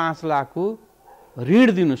चाहिँ 5 लाखको ऋण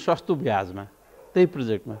दिनु सस्तो ब्याजमा त्यही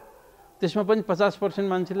प्रोजेक्टमा। त्यसमा पनि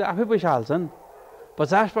 50% मान्छेले आफै पैसा हाल्छन्।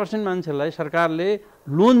 50% मान्छेलाई सरकारले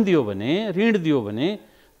लोन दियो भने, ऋण दियो भने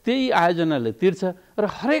त्यही आयोजनाले तिर्छ र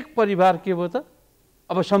हरेक परिवार के भयो त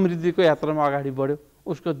अब समृद्धिको यात्रामा अगाडि बढ्यो।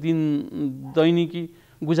 उसको दैनिकी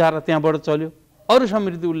गुजारा त्यहाँबाट चल्यो, अरू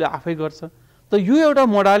समृद्धि उसले आफै गर्छ। त यो एउटा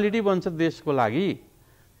मोडालिटी बन्छ देशको लागि।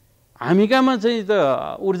 हामी कहाँमा चाहिँ त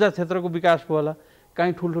ऊर्जा क्षेत्रको विकास भयो होला,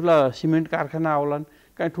 कहीँ ठुल्ठुला सिमेन्ट कारखाना आउलान्,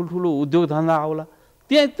 कहीँ ठुल्ठुलो उद्योग धन्दा आउला,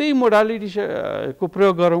 त्यहाँ त्यही मोडालिटीको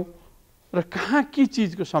प्रयोग गरौँ र कहाँ के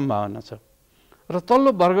चिजको सम्भावना छ र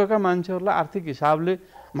तल्लो वर्गका मान्छेहरूलाई आर्थिक हिसाबले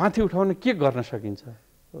माथि उठाउन के गर्न सकिन्छ,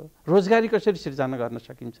 रोजगारी कसरी सिर्जना गर्न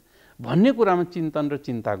सकिन्छ भन्ने कुरामा चिन्तन र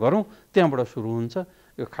चिन्ता गरौँ। त्यहाँबाट सुरु हुन्छ।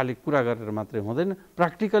 यो खालि कुरा गरेर मात्रै हुँदैन,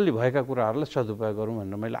 प्र्याक्टिकल्ली भएका कुराहरूलाई सदुपयोग गरौँ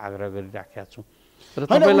भनेर मैले आग्रह गरिराखेको छु। र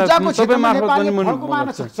भारतले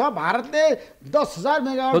 10,000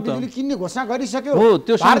 मेगावाट बिजुली किन्ने घोषणा गरिसक्यो।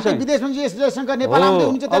 भारतले विदेश मन्त्री एस जयशंकर नेपालमा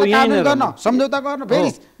हुनुहुन्छ, त्यसलाई कानुन गर्न सम्झौता गर्न।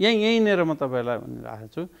 फेरि यहीँनिर म तपाईँलाई भनिरहेको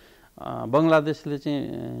छु, बङ्गलादेशले चाहिँ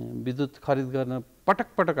विद्युत खरिद गर्न पटक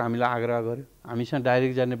पटक हामीलाई आग्रह गर्यो। हामीसँग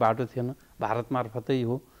डाइरेक्ट जाने बाटो थिएन, भारत मार्फतै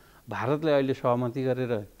हो। भारतले अहिले सहमति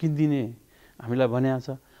गरेर किनिदिने हामीलाई भनेको छ।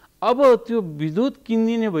 अब त्यो विद्युत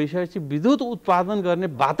किनिदिने भइसकेपछि विद्युत उत्पादन गर्ने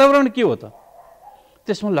वातावरण के हो त?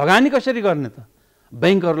 त्यसमा लगानी कसरी गर्ने त?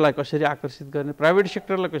 ब्याङ्कहरूलाई कसरी आकर्षित गर्ने, प्राइभेट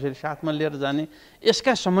सेक्टरलाई कसरी साथमा लिएर जाने,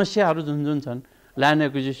 यसका समस्याहरू जुन जुन छन्, ल्यान्ड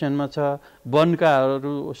एक्विजिसनमा छ,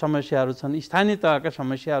 वनका समस्याहरू छन्, स्थानीय तहका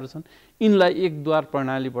समस्याहरू छन्, यिनलाई एकद्वार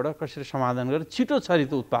प्रणालीबाट कसरी समाधान गरेर छिटो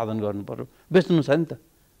छरितो उत्पादन गर्नु पर्यो। बेच्नु छ नि त,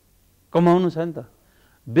 कमाउनु छ नि त।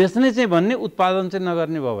 बेच्ने चाहिँ भन्ने, उत्पादन चाहिँ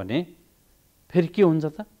नगर्ने भयो भने फेरि के हुन्छ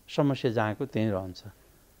त? समस्या जहाँको त्यहीँ रहन्छ।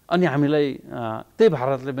 अनि हामीलाई त्यही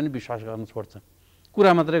भारतले पनि विश्वास गर्न छोड्छ,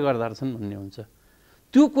 कुरा मात्रै गर्दा रहेछन् भन्ने हुन्छ।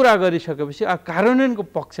 त्यो कुरा गरिसकेपछि कार्यान्वयनको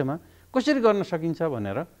पक्षमा कसरी गर्न सकिन्छ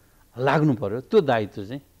भनेर लाग्नु पर्यो। त्यो दायित्व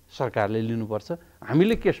चाहिँ सरकारले लिनुपर्छ।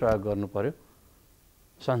 हामीले के सहयोग गर्नु पर्यो,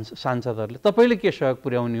 सांसदहरूले तपाईँले के सहयोग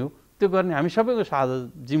पुर्याउने हो त्यो गर्ने हामी सबैको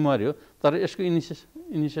साझा जिम्मेवारी हो। तर यसको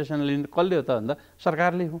इनिसिएसन लिने कसले हो त भन्दा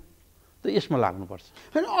सरकारले हो। त यसमा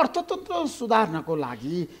लाग्नुपर्छ। होइन, अर्थतन्त्र सुधार्नको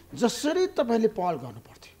लागि जसरी तपाईँले पहल गर्नु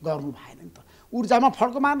पर्थ्यो गर्नु भएन नि त। ऊर्जामा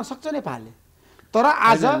फड्को मार्न सक्छ नेपालले, तर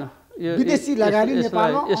आज विदेशी लगानी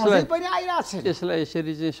नेपालमा अझै पनि आइरहेको छ। यसलाई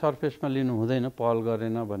यसरी चाहिँ सरफेसमा लिनु हुँदैन, पहल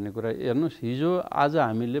गरेन भन्ने कुरा। हेर्नुहोस्, हिजो आज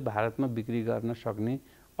हामीले भारतमा बिक्री गर्न सक्ने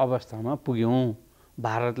अवस्थामा पुग्यौँ,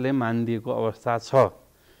 भारतले मानिदिएको अवस्था छ।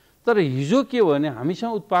 तर हिजो के हो भने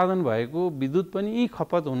हामीसँग उत्पादन भएको विद्युत पनि यी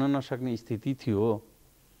खपत हुन नसक्ने स्थिति थियो।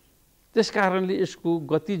 त्यस कारणले यसको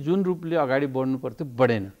गति जुन रूपले अगाडि बढ्नु पर्थ्यो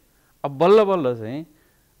बढेन। अब बल्ल बल्ल चाहिँ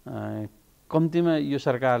कम्तीमा यो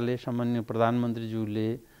सरकारले, सामान्य प्रधानमन्त्रीज्यूले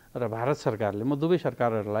र भारत सरकारले, म दुवै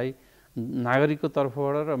सरकारहरूलाई नागरिकको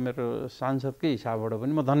तर्फबाट र मेरो सांसदकै हिसाबबाट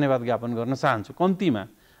पनि म धन्यवाद ज्ञापन गर्न चाहन्छु। कम्तीमा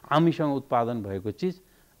हामीसँग उत्पादन भएको चिज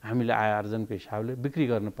हामीले आय आर्जनको हिसाबले बिक्री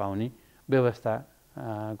गर्न पाउने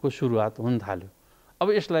व्यवस्थाको सुरुवात हुन थाल्यो। अब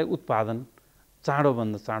यसलाई उत्पादन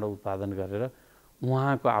चाँडोभन्दा चाँडो उत्पादन गरेर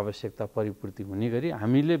उहाँको आवश्यकता परिपूर्ति हुने गरी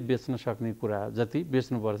हामीले बेच्न सक्ने कुरा जति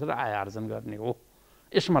बेच्नुपर्छ र आय आर्जन गर्ने हो,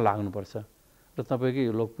 यसमा लाग्नुपर्छ। र तपाईँकै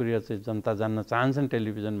यो लोकप्रिय चाहिँ जनता जान्न चाहन्छन्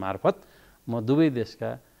टेलिभिजन मार्फत, म दुवै देशका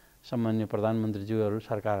सामान्य प्रधानमन्त्रीज्यूहरू,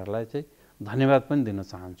 सरकारहरूलाई चाहिँ धन्यवाद पनि दिन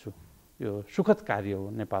चाहन्छु। यो सुखद कार्य हो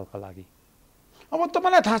नेपालका लागि। अब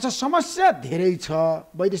तपाईँलाई थाहा छ समस्या धेरै छ,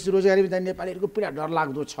 वैदेशिक रोजगारीमा जाने नेपालीहरूको पीडा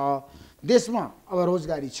डरलाग्दो छ। देशमा अब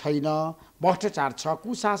रोजगारी छैन, भ्रष्टाचार छ,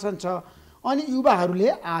 कुशासन छ, अनि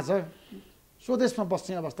युवाहरूले आज स्वदेशमा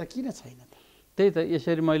बस्ने अवस्था किन छैन त? त्यही त,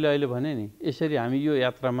 यसरी मैले अहिले भने नि, यसरी हामी यो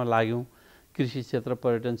यात्रामा लाग्यौँ। कृषि क्षेत्र,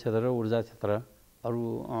 पर्यटन क्षेत्र, ऊर्जा क्षेत्र, अरू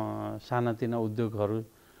सानातिना उद्योगहरू,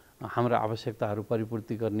 हाम्रो आवश्यकताहरू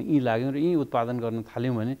परिपूर्ति गर्ने यी लाग्यौँ र यी उत्पादन गर्न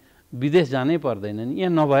थाल्यौँ भने विदेश जानै पर्दैन नि।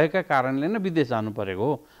 यहाँ नभएका कारणले नै विदेश जानु परेको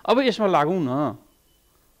हो। अब यसमा लागौँ न,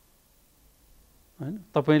 होइन?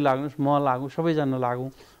 तपाईँ लाग्नुहोस्, म लागौँ, सबैजना लागौँ।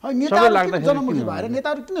 सबै लाग्दाखेरि भएर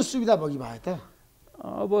नेताहरू किन सुविधा भोगी भए त?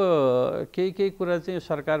 अब केही कुरा चाहिँ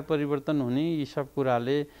सरकार परिवर्तन हुने, यी सब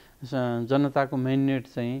कुराले जनताको मेन्डेट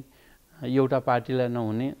चाहिँ एउटा पार्टीलाई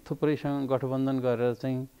नहुने, थुप्रैसँग गठबन्धन गरेर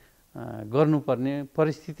चाहिँ गर्नुपर्ने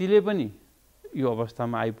परिस्थितिले पनि यो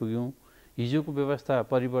अवस्थामा आइपुग्यौँ। हिजोको व्यवस्था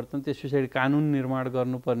परिवर्तन, त्यस पछाडि कानुन निर्माण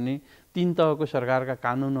गर्नुपर्ने, 3 तहको सरकारका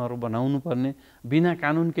कानुनहरू बनाउनु पर्ने, बिना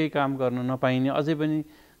कानुन केही काम गर्न नपाइने, अझै पनि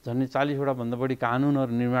झन्डै 40वटा भन्दा बढी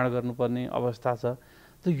कानुनहरू निर्माण गर्नुपर्ने अवस्था छ।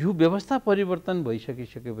 त यो व्यवस्था परिवर्तन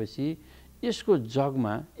भइसकिसकेपछि यसको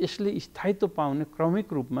जगमा यसले स्थायित्व पाउने क्रमिक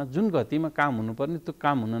रूपमा जुन गतिमा काम हुनुपर्ने त्यो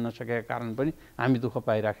काम हुन नसकेका कारण पनि हामी दुःख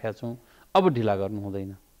पाइराखेका छौँ। अब ढिला गर्नु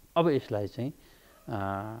हुँदैन। अब यसलाई चाहिँ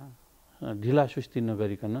ढिला सुस्ती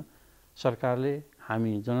नगरिकन सरकारले,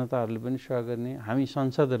 हामी जनताहरूले पनि सहयोग गर्ने, हामी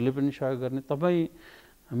सांसदहरूले पनि सहयोग गर्ने,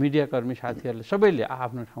 तपाईँ मिडियाकर्मी साथीहरूले सबैले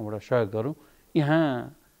आफ्नो ठाउँबाट सहयोग गरौँ। यहाँ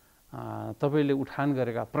तपाईँले उठान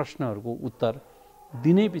गरेका प्रश्नहरूको उत्तर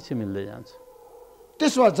दिनै पछि मिल्दै जान्छ।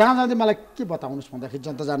 त्यसो भए जहाँ जाँदै मलाई के बताउनुहोस् भन्दाखेरि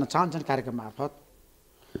जनता जान चाहन्छन् कार्यक्रम मार्फत,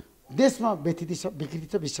 देशमा विकृति छ,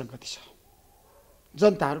 विसङ्गति छ,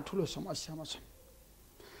 जनताहरू ठुलो समस्यामा छन्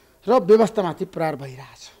र व्यवस्थामाथि प्रहार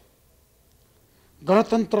भइरहेछ।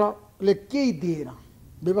 गणतन्त्रले केही दिएन,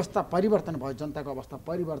 व्यवस्था परिवर्तन भयो, जनताको अवस्था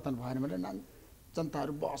परिवर्तन भएन भने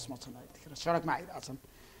जनताहरू बहसमा छन्, यतिखेर सडकमा आइरहेछन्।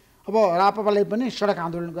 अब राप्रपाले पनि सडक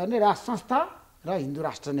आन्दोलन गर्ने राष्ट्र संस्था र हिन्दू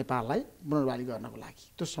राष्ट्र नेपाललाई पुनर्वाली गर्नको लागि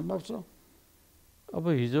त्यो सम्भव छ। अब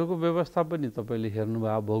हिजोको व्यवस्था पनि तपाईँले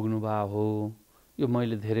हेर्नुभयो, भोग्नुभयो हो, यो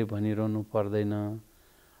मैले धेरै भनिरहनु पर्दैन।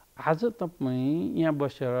 आज तपाईँ यहाँ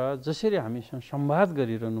बसेर जसरी हामीसँग संवाद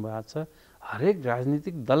गरिरहनु भएको छ, हरेक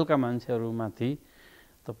राजनीतिक दलका मान्छेहरूमाथि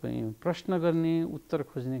तपाईँ प्रश्न गर्ने, उत्तर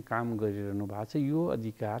खोज्ने काम गरिरहनु भएको छ। यो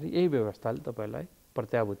अधिकार यही व्यवस्थाले तपाईँलाई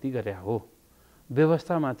प्रत्याभूति गरे हो।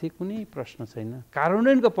 व्यवस्थामाथि कुनै प्रश्न छैन,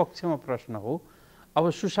 कार्यान्वयनको पक्षमा प्रश्न हो। अब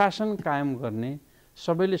सुशासन कायम गर्ने,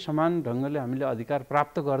 सबैले समान ढङ्गले हामीले अधिकार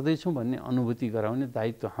प्राप्त गर्दैछौँ भन्ने अनुभूति गराउने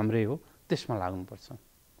दायित्व हाम्रै हो, त्यसमा लाग्नुपर्छ।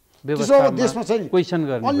 देशमा छैन क्वेसन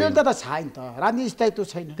गर्ने अन्यलता त छैन त, राजनीतिक स्थायित्व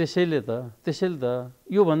छैन। त्यसैले त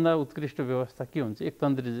योभन्दा उत्कृष्ट व्यवस्था के हुन्छ?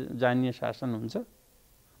 एकतन्त्री जानीय शासन हुन्छ?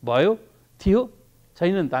 भयो, थियो,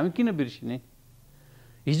 छैन नि त, हामी किन बिर्सिने?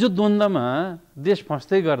 हिजो द्वन्द्वमा देश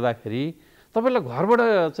फस्दै गर्दाखेरि तपाईँलाई घरबाट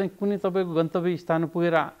चाहिँ कुनै तपाईँको गन्तव्य स्थान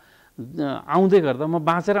पुगेर आउँदै गर्दा म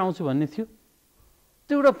बाँचेर आउँछु भन्ने थियो?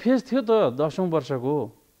 त्यो एउटा फेज थियो त 10औं वर्षको,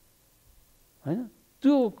 होइन?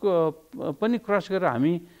 त्यो पनि क्रस गरेर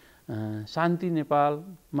हामी शान्ति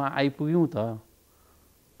नेपालमा आइपुग्यौँ त।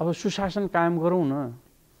 अब सुशासन कायम गरौँ न,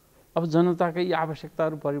 अब जनताकै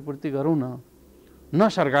आवश्यकताहरू परिपूर्ति गरौँ न। न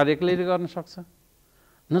सरकार एक्लैले गर्न सक्छ,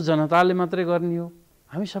 न जनताले मात्रै गर्ने हो,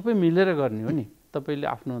 हामी सबै मिलेर गर्ने हो नि। तपाईँले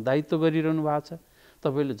आफ्नो दायित्व गरिरहनु भएको छ,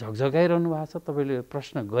 तपाईँले झकझकाइरहनु भएको छ, तपाईँले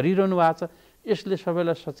प्रश्न गरिरहनु भएको छ, यसले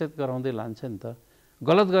सबैलाई सचेत गराउँदै लान्छ नि त।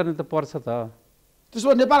 गलत गर्ने त पर्छ त। त्यसो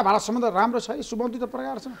भए नेपाल भारत सम्बन्ध राम्रो छ, सुगन्धित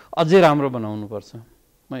प्रकार छ, अझै राम्रो बनाउनुपर्छ,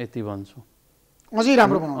 म यति भन्छु। अझै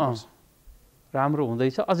राम्रो बनाउनुपर्छ, राम्रो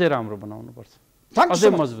हुँदैछ, अझै राम्रो बनाउनुपर्छ, अझै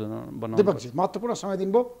मजबुत बनाउनु। दिपकजी, महत्त्वपूर्ण समय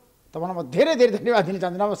दिनुभयो, तपाईँलाई म धेरै धेरै धन्यवाद दिन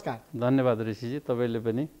चाहन्छु। नमस्कार। धन्यवाद ऋषिजी। तपाईँले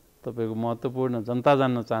पनि तपाईँको महत्त्वपूर्ण जनता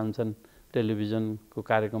जान्न चाहन्छन् टेलिभिजनको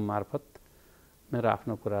कार्यक्रम मार्फत मेरो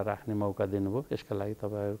आफ्नो कुरा राख्ने मौका दिनुभयो, यसका लागि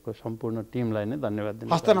तपाईँहरूको सम्पूर्ण टिमलाई नै धन्यवाद दिनु।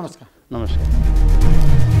 हस्त नमस्कार। नमस्कार।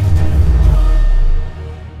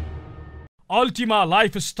 Ultima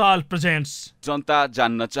Lifestyle presents जनता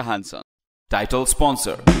जान्न चाहन्छन्। Title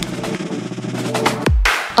sponsor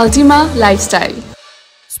Ultima Lifestyle,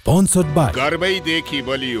 sponsored bye गर्वैदेखि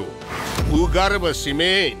बलियो गर्व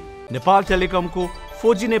सिमेन्ट। नेपाल टेलिकमको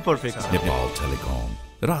 4G नै पर्फेक्ट छ। नेपाल टेलिकम,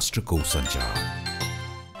 राष्ट्रको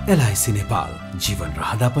सञ्चार। एलआइसी नेपाल, जीवन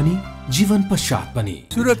रहँदा पनि जीवन पश्चात पनि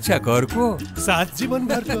सुरक्षा करको साथ जीवन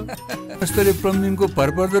घरको स्तरीय प्लम्बिङको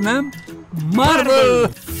भरपर्दो नाम मार्बल।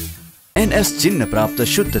 एनएस चिन्ह प्राप्त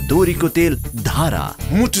शुद्ध दोरीको तेल धारा।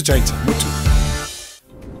 मुटु चाहिन्छ, मुटु।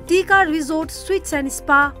 टिका resort sweets and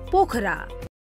spa Pokhara.